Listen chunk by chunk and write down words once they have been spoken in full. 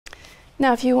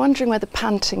Now, if you're wondering where the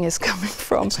panting is coming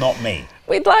from, it's not me.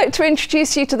 We'd like to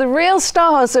introduce you to the real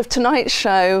stars of tonight's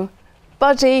show,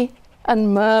 Buddy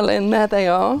and Merlyn. There they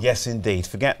are. Yes, indeed.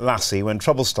 Forget Lassie. When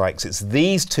trouble strikes, it's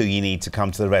these two you need to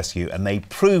come to the rescue, and they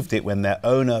proved it when their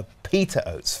owner, Pita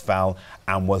Oates, fell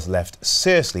and was left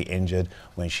seriously injured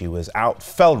when she was out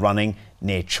fell running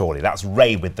near Chorley. That's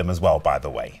Ray with them as well, by the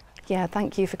way. Yeah,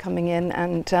 thank you for coming in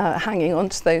and hanging on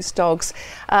to those dogs.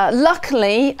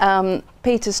 Luckily,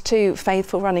 Peter's two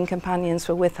faithful running companions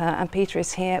were with her, and Peter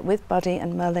is here with Buddy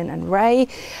and Merlyn and Ray.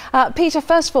 Peter,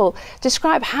 first of all,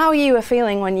 describe how you were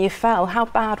feeling when you fell. How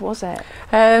bad was it?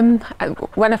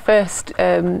 When I first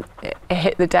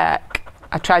hit the deck,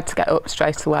 I tried to get up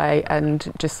straight away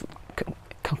and just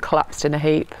collapsed in a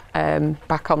heap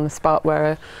back on the spot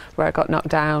where I got knocked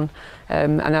down,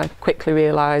 and I quickly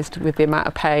realised with the amount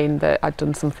of pain that I'd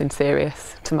done something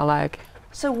serious to my leg.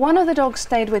 So one of the dogs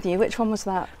stayed with you. Which one was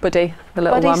that? Buddy, the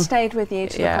little one. Buddy stayed with you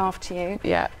to look after you?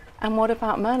 Yeah. And what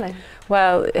about Merlyn?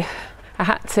 Well, I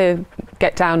had to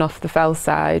get down off the fell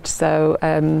side, so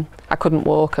I couldn't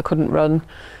walk, I couldn't run,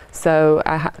 so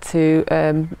I had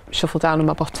to shuffle down on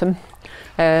my bottom.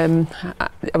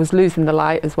 I was losing the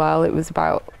light as well. It was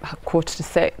about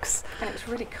 6:15. And it was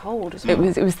really cold as well.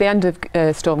 It was the end of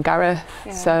Storm Gareth,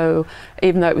 yeah. So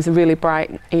even though it was a really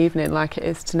bright evening like it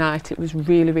is tonight, it was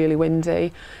really, really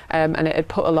windy, and it had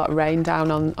put a lot of rain down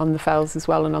on the fells as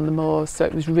well and on the moors, so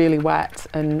it was really wet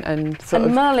and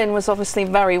Merlyn was obviously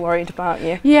very worried about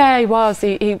you. Yeah, he was.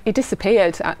 He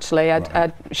disappeared, actually.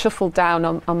 I'd shuffled down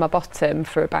on my bottom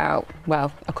for about,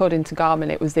 well, according to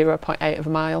Garmin, it was 0.8 of a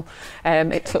mile.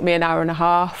 It took me an hour and a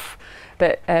half,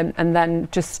 but and then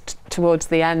just towards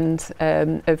the end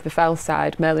of the fell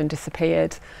side, Merlyn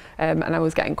disappeared, and I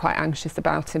was getting quite anxious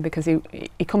about him because he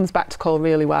comes back to call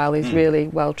really well. He's really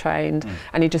well trained,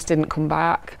 and he just didn't come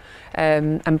back.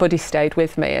 And Buddy stayed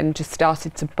with me and just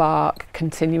started to bark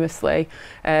continuously,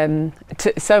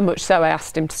 so much so I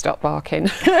asked him to stop barking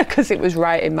because it was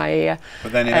right in my ear.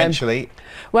 But then eventually...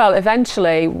 Well,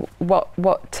 eventually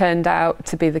what turned out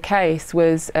to be the case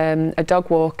was a dog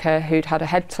walker who'd had a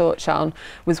head torch on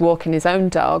was walking his own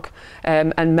dog,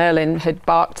 and Merlyn had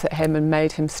barked at him and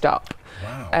made him stop.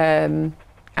 Wow.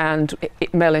 And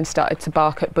Merlyn started to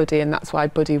bark at Buddy, and that's why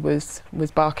Buddy was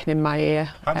barking in my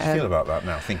ear. How do you feel about that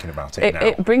now, thinking about it now?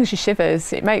 It brings you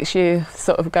shivers. It makes you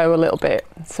sort of go a little bit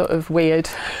sort of weird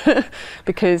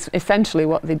because essentially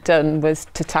what they'd done was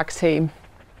to tag team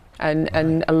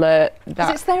and alert that. 'Cause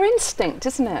it's their instinct,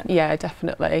 isn't it? Yeah,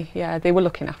 definitely. Yeah, they were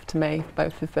looking after me,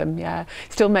 both of them. Yeah,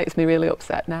 still makes me really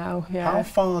upset now. Yeah. How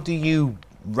far do you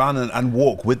run and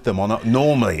walk with them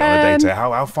normally on a day-to-day?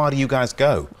 How far do you guys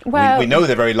go? Well, we know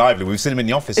they're very lively. We've seen them in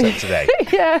the office today.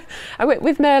 Yeah, I went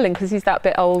with Merlyn because he's that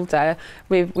bit older.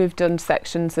 We've done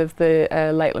sections of the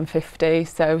Lakeland 50,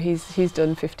 so he's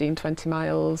done 15-20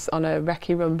 miles on a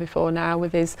recce run before now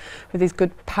with his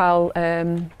good pal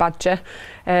Badger.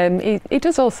 He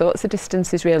does all sorts of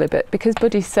distances really, but because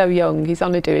Buddy's so young, he's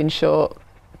only doing short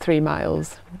 3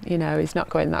 miles. You know, he's not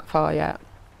going that far yet.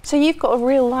 So you've got a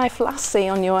real life lassie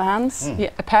on your hands.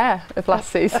 Yeah, a pair of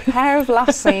lassies. A pair of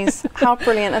lassies. How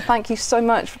brilliant, and thank you so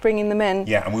much for bringing them in.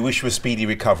 Yeah, and we wish you a speedy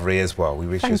recovery as well. We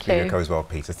wish you a speedy recovery as well,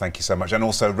 Peter. Thank you so much. And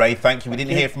also, Ray, thank you. We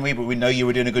didn't hear from you, but we know you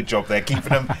were doing a good job there, keeping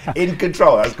them in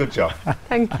control. That's a good job.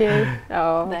 Thank you.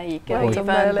 Oh, there you go. Well You've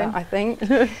earned that, I think.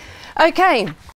 Okay.